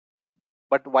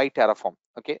But why Terraform?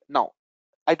 Okay, now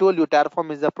I told you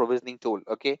Terraform is a provisioning tool.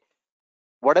 Okay,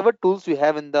 whatever tools you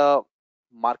have in the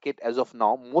market as of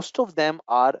now, most of them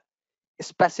are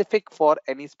specific for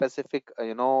any specific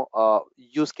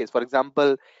use case. For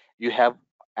example, you have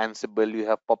Ansible, you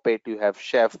have Puppet, you have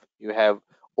Chef, you have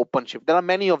OpenShift. There are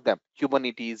many of them.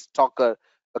 Kubernetes, Docker.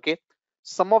 Okay,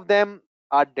 some of them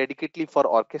are dedicatedly for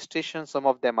orchestration, some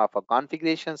of them are for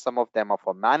configuration, some of them are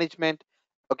for management.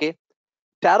 Okay,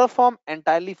 Terraform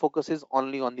entirely focuses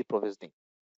only on the provisioning.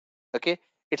 Okay,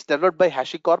 it's developed by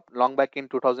HashiCorp long back in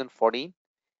 2014,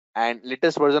 and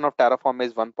latest version of Terraform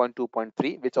is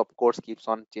 1.2.3, which of course keeps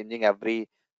on changing every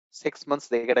 6 months.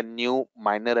 They get a new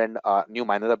minor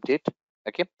update.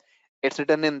 Okay, it's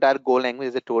written in entire Go language,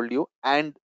 as I told you,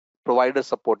 and provider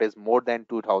support is more than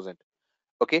 2000.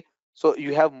 Okay, so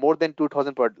you have more than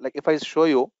 2000 like if I show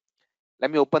you,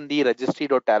 let me open the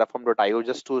registry.terraform.io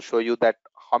just to show you that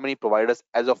how many providers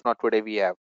as of now today we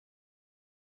have.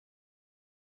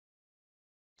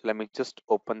 So let me just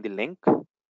open the link,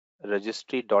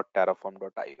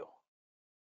 registry.terraform.io.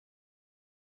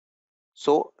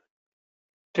 So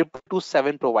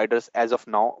 227 providers as of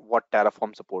now what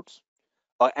Terraform supports.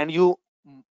 And you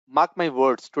mark my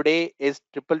words, today is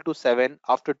 227.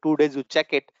 After 2 days you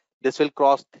check it, this will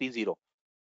cross 30.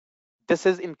 This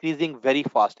is increasing very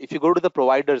fast. If you go to the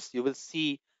providers, you will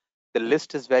see the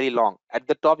list is very long. At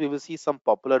the top, you will see some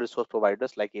popular resource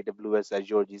providers like AWS,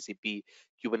 Azure, GCP,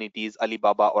 Kubernetes,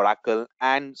 Alibaba, Oracle,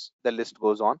 and the list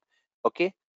goes on.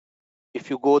 Okay, if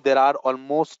you go, there are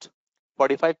almost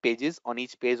 45 pages. On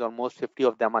each page, almost 50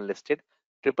 of them are listed.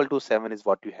 227 is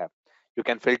what you have. You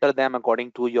can filter them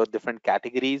according to your different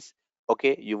categories.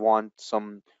 Okay, you want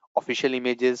some official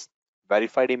images,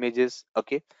 verified images.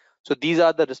 Okay, so these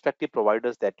are the respective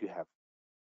providers that you have.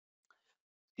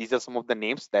 These are some of the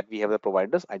names that we have the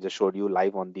providers. I just showed you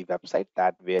live on the website,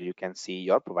 that where you can see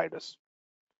your providers.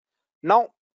 Now,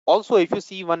 also, if you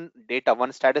see one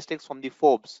statistics from the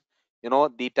Forbes, the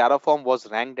Terraform was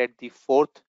ranked at the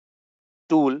 4th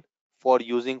tool for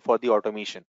using for the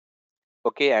automation.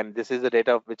 Okay, and this is the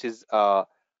data which is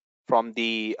from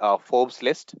the Forbes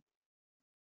list,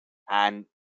 and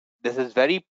this is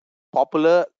very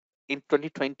popular in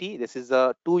 2020. This is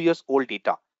a 2 years old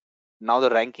data. Now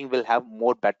the ranking will have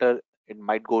more better. It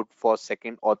might go for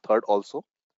second or third also.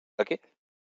 Okay,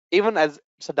 even as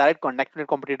it's a direct connected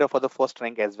competitor for the first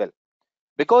rank as well,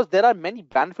 because there are many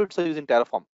benefits of using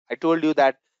Terraform. I told you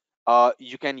that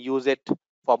you can use it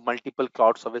for multiple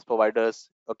cloud service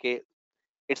providers. Okay,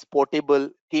 it's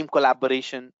portable, team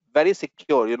collaboration, very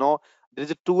secure. There is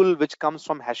a tool which comes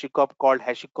from HashiCorp called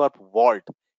HashiCorp Vault.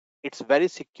 It's very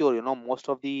secure. Most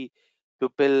of the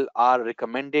people are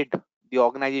recommended, the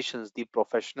organizations, the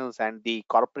professionals, and the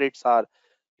corporates are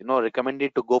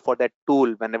recommended to go for that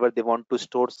tool whenever they want to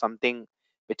store something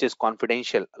which is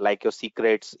confidential, like your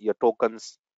secrets, your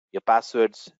tokens, your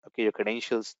passwords, okay, your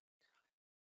credentials.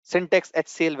 Syntax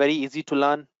HCL, very easy to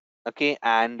learn. Okay,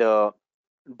 and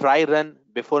dry run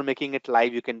before making it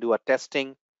live. You can do a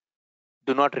testing.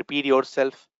 Do not repeat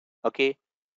yourself. Okay,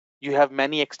 you have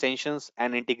many extensions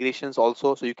and integrations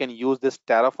also, so you can use this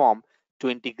Terraform to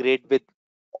integrate with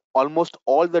almost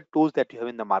all the tools that you have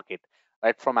in the market,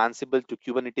 right? From Ansible to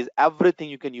Kubernetes, everything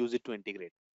you can use it to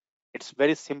integrate. It's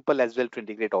very simple as well to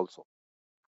integrate also.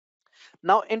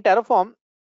 Now in Terraform,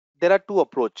 there are two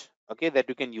approach, okay, that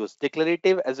you can use,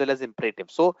 declarative as well as imperative.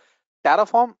 So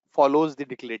Terraform follows the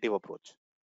declarative approach,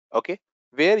 okay,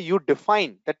 where you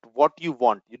define that what you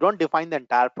want. You don't define the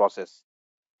entire process.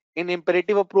 In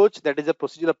imperative approach, that is a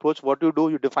procedural approach, what you do,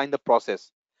 you define the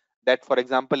process. That, for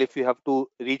example, if you have to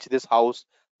reach this house,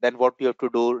 then what you have to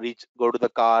do, go to the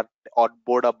car or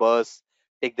board a bus,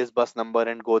 take this bus number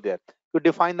and go there. You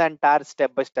define the entire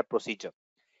step-by-step procedure.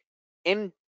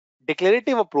 In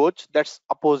declarative approach, that's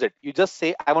opposite. You just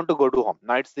say, I want to go to home.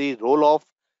 Now it's the role of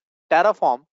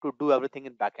Terraform to do everything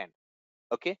in backend.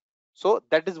 Okay, so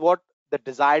that is what the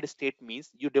desired state means.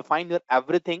 You define your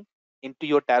everything into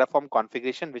your Terraform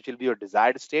configuration, which will be your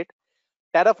desired state.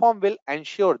 Terraform will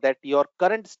ensure that your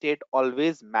current state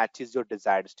always matches your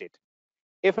desired state.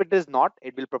 If it is not,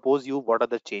 it will propose you what are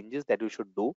the changes that you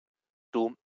should do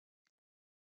to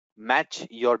match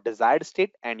your desired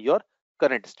state and your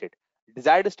current state.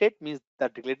 Desired state means the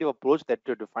declarative approach that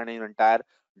you define in your entire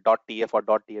 .tf or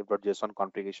 .tf.json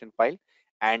configuration file.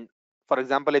 And for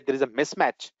example, if there is a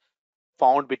mismatch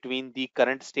found between the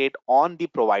current state on the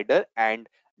provider and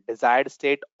desired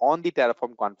state on the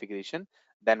Terraform configuration,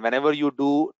 then whenever you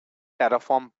do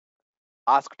Terraform,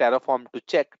 ask Terraform to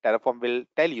check, Terraform will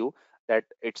tell you that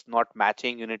it's not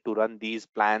matching. You need to run these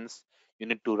plans, you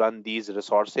need to run these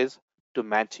resources to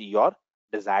match your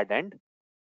desired end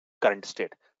current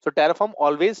state. So Terraform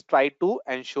always try to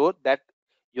ensure that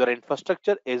your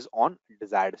infrastructure is on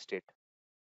desired state.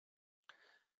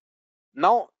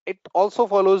 Now it also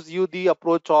follows you the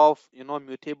approach of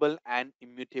mutable and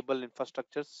immutable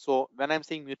infrastructures. So when I'm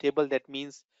saying mutable, that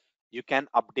means you can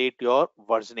update your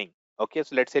versioning. Okay,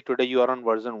 so let's say today you are on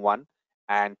version 1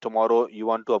 and tomorrow you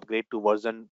want to upgrade to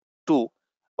version 2,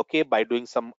 okay, by doing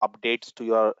some updates to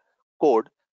your code.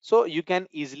 So you can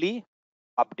easily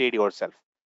update yourself.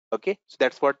 Okay, so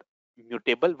that's what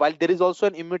mutable. While there is also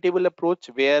an immutable approach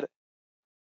where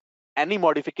any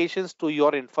modifications to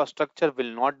your infrastructure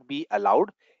will not be allowed.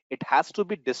 It has to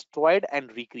be destroyed and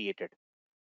recreated.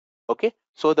 Okay,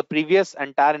 so the previous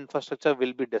entire infrastructure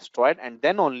will be destroyed and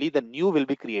then only the new will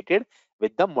be created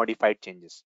with the modified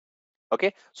changes.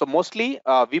 Okay, so mostly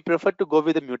we prefer to go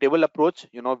with the mutable approach,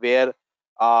 where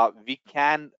we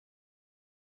can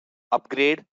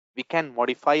upgrade, we can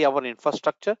modify our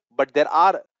infrastructure, but there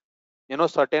are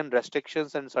certain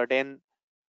restrictions and certain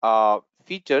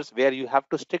features where you have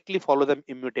to strictly follow the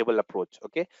immutable approach.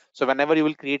 Okay, so whenever you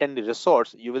will create any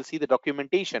resource, you will see the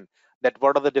documentation that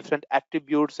what are the different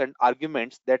attributes and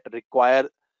arguments that require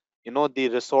the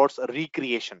resource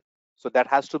recreation. So that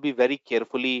has to be very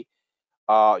carefully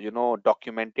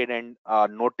documented and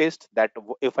noticed that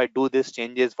if I do this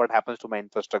changes, what happens to my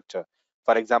infrastructure.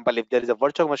 For example, if there is a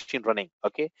virtual machine running,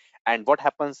 okay, and what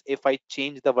happens if I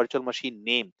change the virtual machine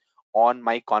name on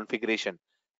my configuration.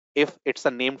 If it's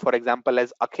a name, for example,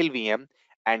 as Akhil VM,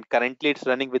 and currently it's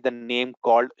running with the name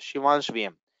called Shivansh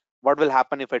VM, what will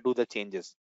happen if I do the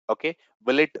changes? Okay,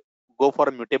 will it go for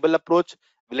a mutable approach?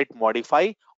 Will it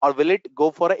modify, or will it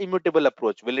go for an immutable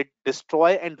approach? Will it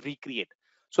destroy and recreate?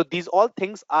 So these all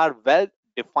things are well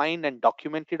defined and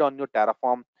documented on your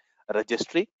Terraform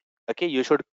registry. Okay, you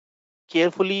should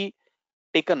carefully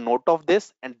take a note of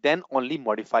this and then only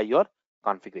modify your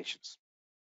configurations.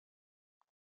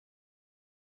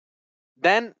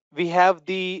 Then we have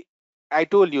the, I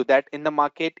told you that in the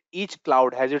market, each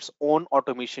cloud has its own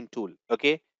automation tool.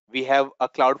 Okay, we have a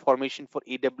cloud formation for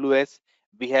AWS.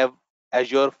 We have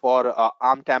Azure for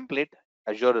ARM template,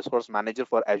 Azure Resource Manager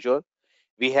for Azure.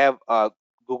 We have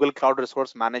Google Cloud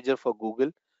Resource Manager for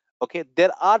Google. Okay,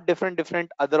 there are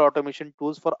different other automation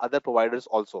tools for other providers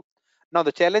also. Now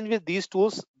the challenge with these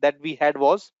tools that we had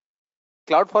was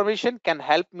CloudFormation can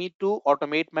help me to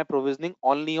automate my provisioning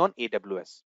only on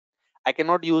AWS. I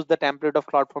cannot use the template of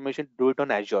CloudFormation to do it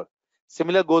on Azure.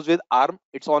 Similar goes with ARM.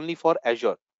 It's only for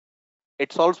Azure.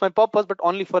 It solves my purpose, but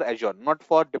only for Azure, not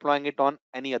for deploying it on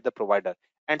any other provider.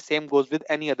 And same goes with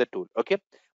any other tool. Okay.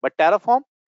 But Terraform,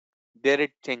 there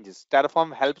it changes.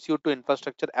 Terraform helps you to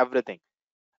infrastructure everything.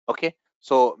 Okay.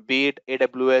 So be it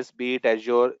AWS, be it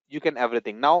Azure, you can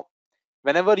everything. Now,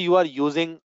 whenever you are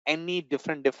using any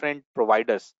different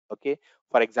providers, okay,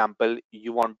 for example,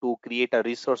 you want to create a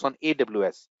resource on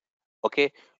AWS.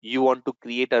 Okay, you want to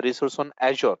create a resource on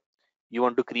Azure, you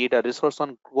want to create a resource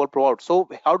on cloud. So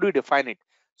how do you define it?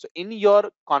 So in your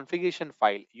configuration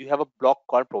file you have a block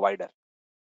called provider.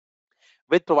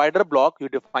 With provider block you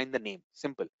define the name,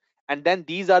 simple. And then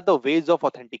these are the ways of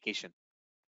authentication.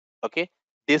 Okay,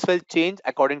 this will change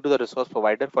according to the resource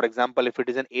provider. For example, if it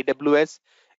is an AWS,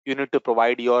 you need to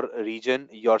provide your region,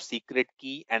 your secret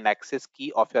key and access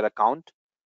key of your account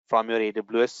from your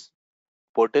AWS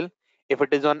portal. If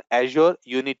it is on Azure,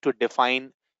 you need to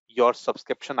define your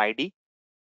subscription ID,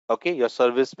 okay, your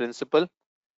service principal,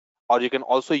 or you can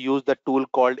also use the tool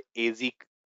called AZ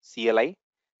CLI.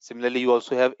 Similarly, you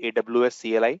also have AWS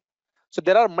CLI. So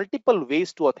there are multiple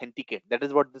ways to authenticate. That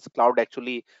is what this cloud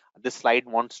actually, this slide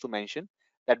wants to mention,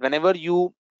 that whenever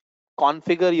you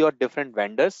configure your different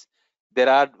vendors, there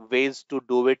are ways to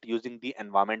do it using the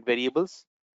environment variables.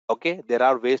 Okay, there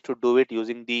are ways to do it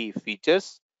using the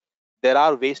features. There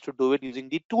are ways to do it using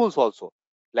the tools also,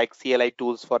 like CLI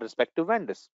tools for respective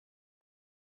vendors.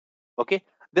 Okay,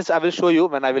 this I will show you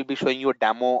when I will be showing you a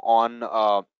demo on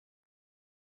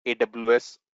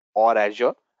AWS or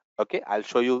Azure. Okay, I'll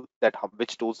show you that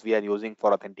which tools we are using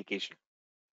for authentication.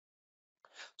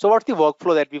 So what's the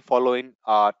workflow that we follow in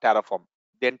Terraform?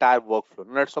 The entire workflow.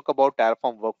 Now let's talk about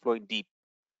Terraform workflow in deep.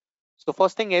 So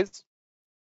first thing is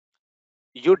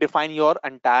you define your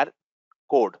entire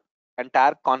code,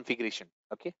 entire configuration.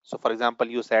 Okay, so for example,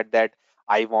 you said that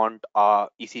I want a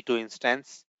EC2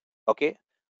 instance. Okay,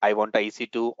 I want a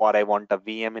EC2 or I want a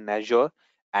VM in Azure,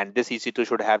 and this EC2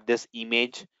 should have this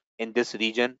image in this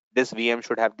region. This VM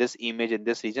should have this image in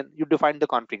this region. You define the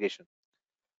configuration.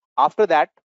 After that,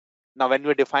 now when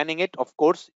you're defining it, of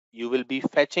course, you will be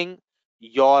fetching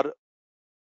your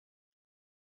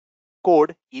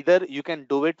code. Either you can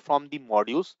do it from the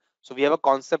modules. So we have a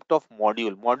concept of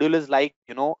module. Module is like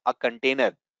a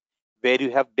container. where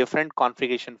you have different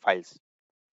configuration files.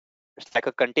 It's like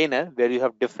a container where you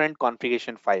have different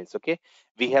configuration files. Okay,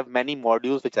 we have many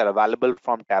modules which are available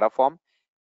from Terraform,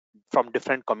 from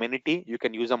different community. You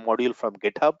can use a module from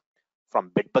GitHub,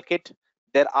 from Bitbucket.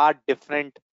 There are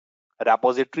different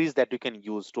repositories that you can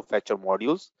use to fetch your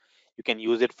modules. You can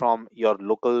use it from your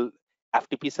local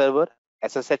FTP server,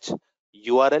 SSH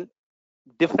URL,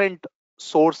 different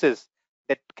sources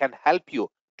that can help you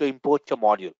to import your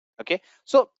module. Okay,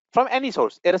 so from any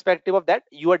source, irrespective of that,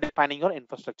 you are defining your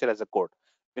infrastructure as a code.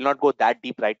 We'll not go that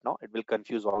deep right now, it will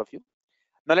confuse all of you.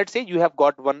 Now let's say you have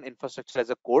got one infrastructure as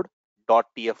a code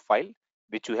 .tf file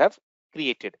which you have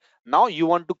created. Now you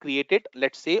want to create it,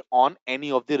 let's say, on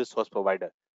any of the resource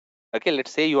provider. Okay,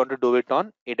 let's say you want to do it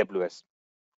on AWS.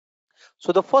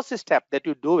 So the first step that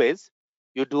you do is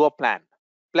you do a plan.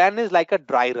 Plan is like a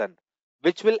dry run,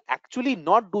 which will actually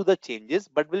not do the changes,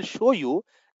 but will show you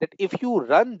that if you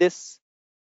run this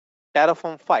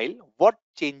Terraform file, what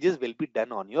changes will be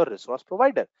done on your resource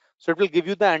provider. So it will give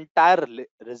you the entire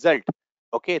result.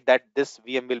 Okay, that this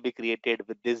VM will be created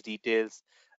with these details,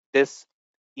 this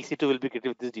EC2 will be created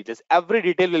with these details. Every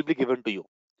detail will be given to you.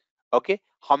 Okay,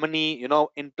 how many,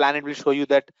 in plan it will show you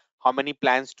that how many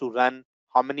plans to run,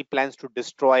 how many plans to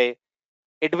destroy.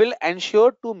 It will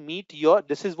ensure to meet your,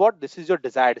 this is your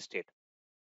desired state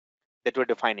that you're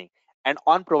defining, and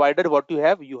on provider what you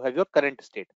have your current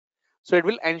state. So it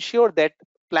will ensure that,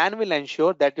 plan will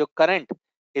ensure that your current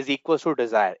is equal to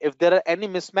desire. If there are any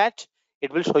mismatch,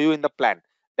 it will show you in the plan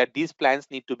that these plans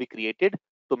need to be created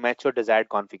to match your desired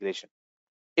configuration.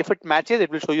 If it matches, it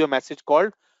will show you a message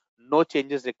called no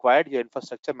changes required, your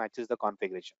infrastructure matches the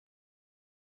configuration.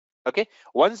 Okay,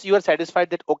 once you are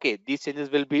satisfied that okay, these changes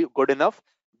will be good enough,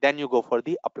 then you go for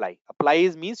the apply. Apply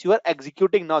is means you are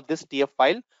executing now this TF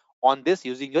file on this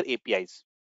using your APIs,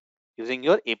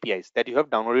 that you have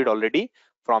downloaded already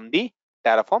from the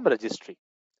Terraform registry.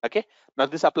 Okay, now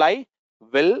this apply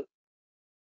will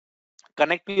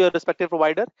connect to your respective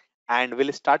provider and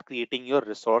will start creating your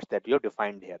resource that you have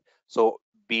defined here. So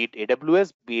be it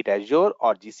AWS, be it Azure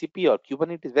or GCP or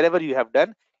Kubernetes, wherever you have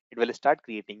done, it will start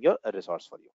creating your resource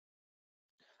for you.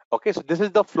 Okay, so this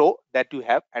is the flow that you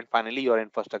have, and finally your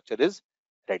infrastructure is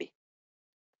ready.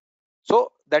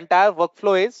 So the entire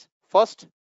workflow is, first,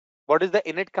 what is the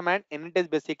init command? Init is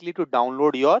basically to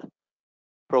download your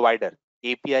provider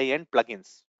API and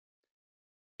plugins.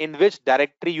 In which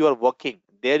directory you are working,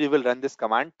 there you will run this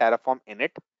command terraform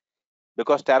init,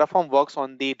 because Terraform works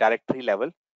on the directory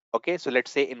level. Okay, so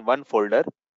let's say in one folder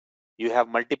you have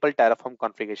multiple Terraform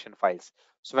configuration files.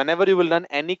 So whenever you will run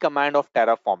any command of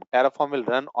Terraform will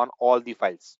run on all the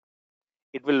files.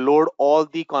 It will load all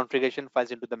the configuration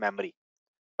files into the memory.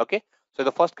 Okay, so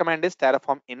the first command is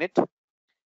terraform init,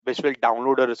 which will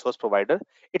download a resource provider.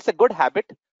 It's a good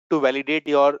habit to validate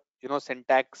your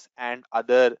syntax and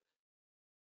other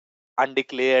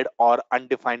undeclared or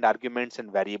undefined arguments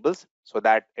and variables, so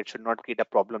that it should not create a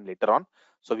problem later on.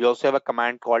 So we also have a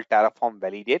command called terraform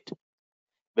validate,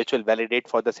 which will validate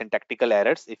for the syntactical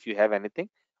errors if you have anything.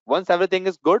 Once everything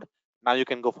is good, now you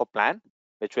can go for plan,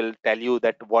 which will tell you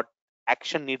that what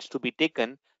action needs to be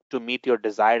taken to meet your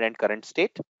desired and current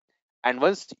state. And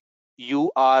once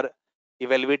you are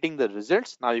evaluating the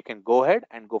results, now you can go ahead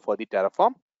and go for the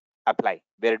Terraform apply,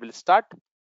 where it will start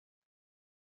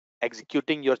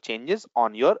executing your changes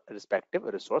on your respective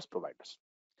resource providers.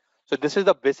 So this is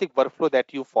the basic workflow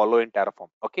that you follow in Terraform.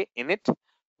 Okay, init,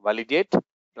 validate,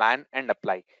 plan, and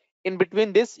apply. In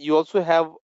between this, you also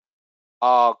have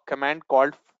a command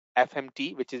called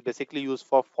fmt, which is basically used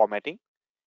for formatting,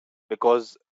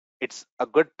 because it's a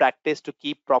good practice to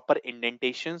keep proper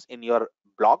indentations in your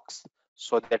blocks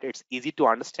so that it's easy to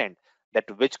understand that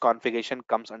which configuration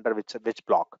comes under which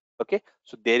block. Okay,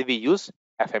 so there we use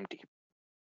fmt.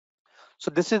 So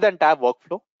this is the entire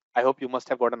workflow. I hope you must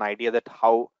have got an idea that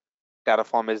how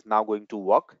Terraform is now going to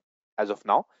work as of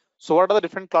now. So what are the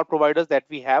different cloud providers that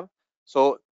we have?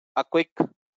 So a quick,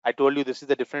 I told you this is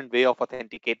a different way of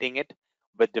authenticating it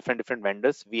with different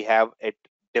vendors. We have it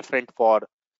different for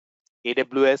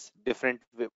AWS, different,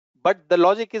 but the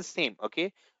logic is same.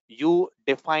 Okay, you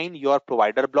define your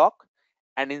provider block,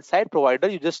 and inside provider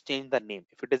you just change the name.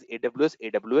 If it is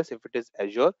AWS, if it is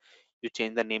Azure, you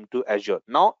change the name to Azure.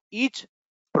 Now each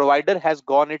provider has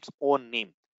gone its own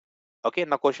name. Okay,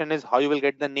 now question is how you will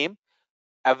get the name.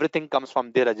 Everything comes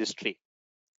from the registry.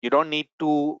 You don't need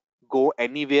to go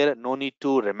anywhere, no need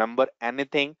to remember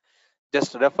anything.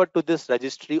 Just refer to this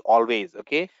registry always.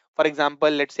 Okay, for example,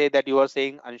 let's say that you are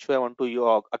saying, Anshu, I want to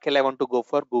Akhil, I want to go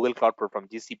for Google Cloud Platform,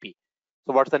 GCP.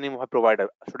 So what's the name of my provider?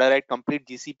 Should I write complete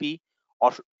GCP,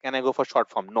 or can I go for short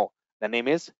form? No, the name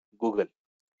is Google.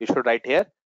 You should write here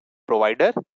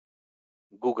provider?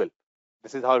 Google.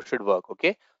 This is how it should work.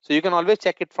 Okay, so you can always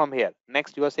check it from here.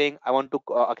 Next, you are saying I want to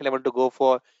Akhil, I want to go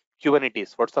for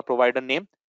Kubernetes. What's the provider name?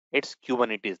 It's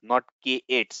Kubernetes, not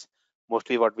K8s.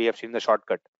 Mostly what we have seen in the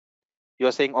shortcut. You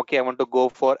are saying, okay, I want to go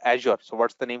for Azure. So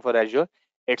what's the name for Azure?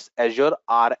 It's Azure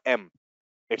RM.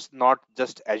 It's not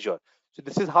just Azure. So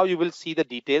this is how you will see the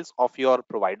details of your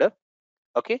provider.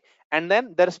 Okay, and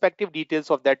then the respective details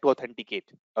of that to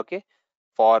authenticate. Okay,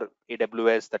 for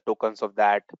AWS, the tokens of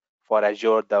that, for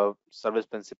Azure, the service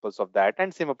principles of that,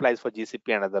 and same applies for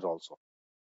GCP and others also.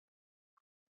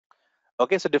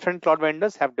 Okay, so different cloud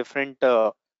vendors have different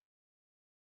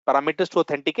parameters to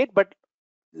authenticate, but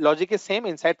logic is same.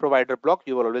 Inside provider block,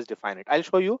 you will always define it. I'll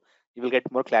show you. You will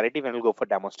get more clarity when we go for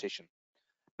demonstration.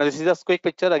 Now, this is a quick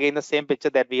picture. Again, the same picture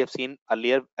that we have seen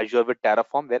earlier, Azure with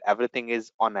Terraform, where everything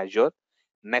is on Azure.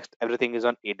 Next, everything is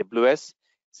on AWS.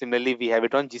 Similarly, we have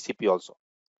it on GCP also.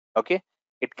 Okay,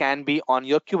 it can be on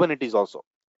your Kubernetes also.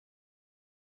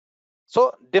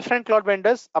 So different cloud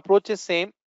vendors approach is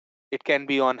same. It can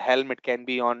be on Helm, it can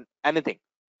be on anything.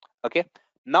 Okay,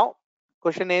 now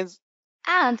question is,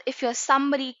 And if you're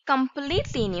somebody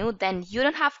completely new, then you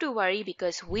don't have to worry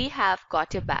because we have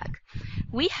got your back.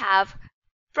 We have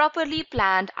properly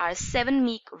planned our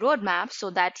 7-week roadmap so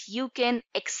that you can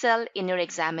excel in your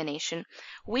examination.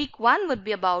 Week 1 would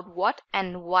be about what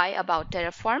and why about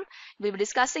Terraform. We'll be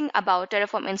discussing about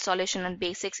Terraform installation and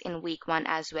basics in week 1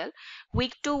 as well.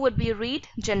 Week 2 would be read,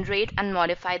 generate and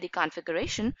modify the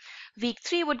configuration. Week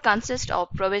 3 would consist of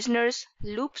provisioners,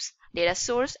 loops, data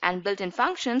source and built-in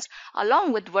functions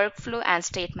along with workflow and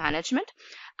state management.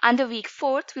 Under week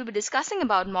 4, we'll be discussing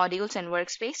about modules and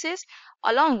workspaces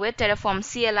along with Terraform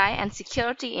CLI and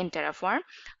security in Terraform.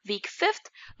 Week 5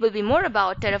 will be more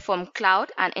about Terraform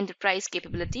Cloud and enterprise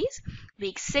capabilities.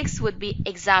 Week 6 would be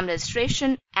exam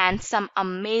registration and some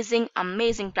amazing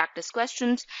practice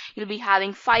questions. You'll be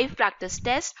having 5 practice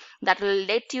tests that will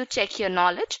let you check your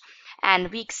knowledge.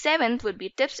 And week 7 would be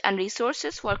tips and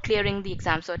resources for clearing the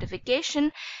exam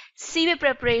certification, CV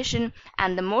preparation,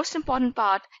 and the most important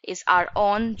part is our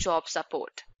on-job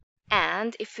support.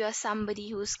 And if you're somebody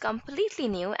who's completely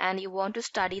new and you want to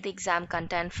study the exam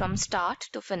content from start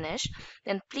to finish,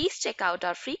 then please check out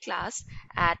our free class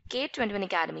at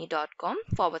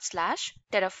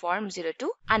K21Academy.com/Terraform02.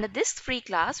 Under this free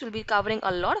class, we'll be covering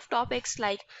a lot of topics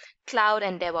like cloud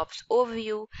and DevOps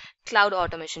overview, cloud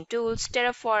automation tools,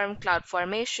 Terraform,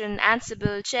 CloudFormation,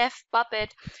 Ansible, Chef,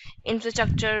 Puppet,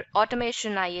 infrastructure,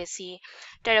 automation, IAC,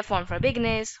 Terraform for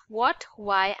beginners, what,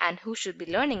 why, and who should be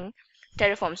learning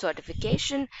Terraform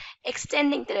certification,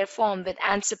 extending Terraform with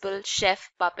Ansible, Chef,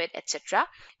 Puppet, etc.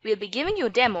 We'll be giving you a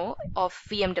demo of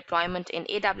VM deployment in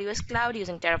AWS Cloud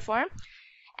using Terraform.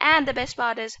 And the best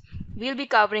part is we'll be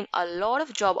covering a lot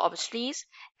of job opportunities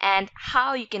and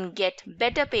how you can get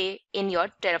better pay in your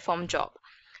Terraform job.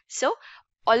 So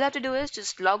all you have to do is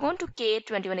just log on to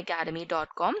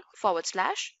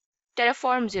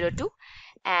K21Academy.com/Terraform02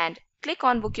 and click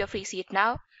on book your free seat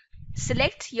now.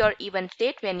 Select your event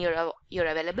date when you're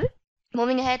available.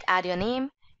 Moving ahead, add your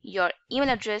name, your email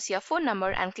address, your phone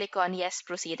number, and click on yes,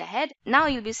 proceed ahead. Now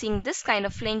you'll be seeing this kind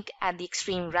of link at the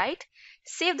extreme right.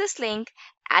 Save this link,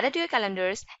 add it to your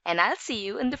calendars, and I'll see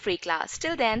you in the free class.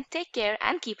 Till then, take care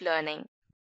and keep learning.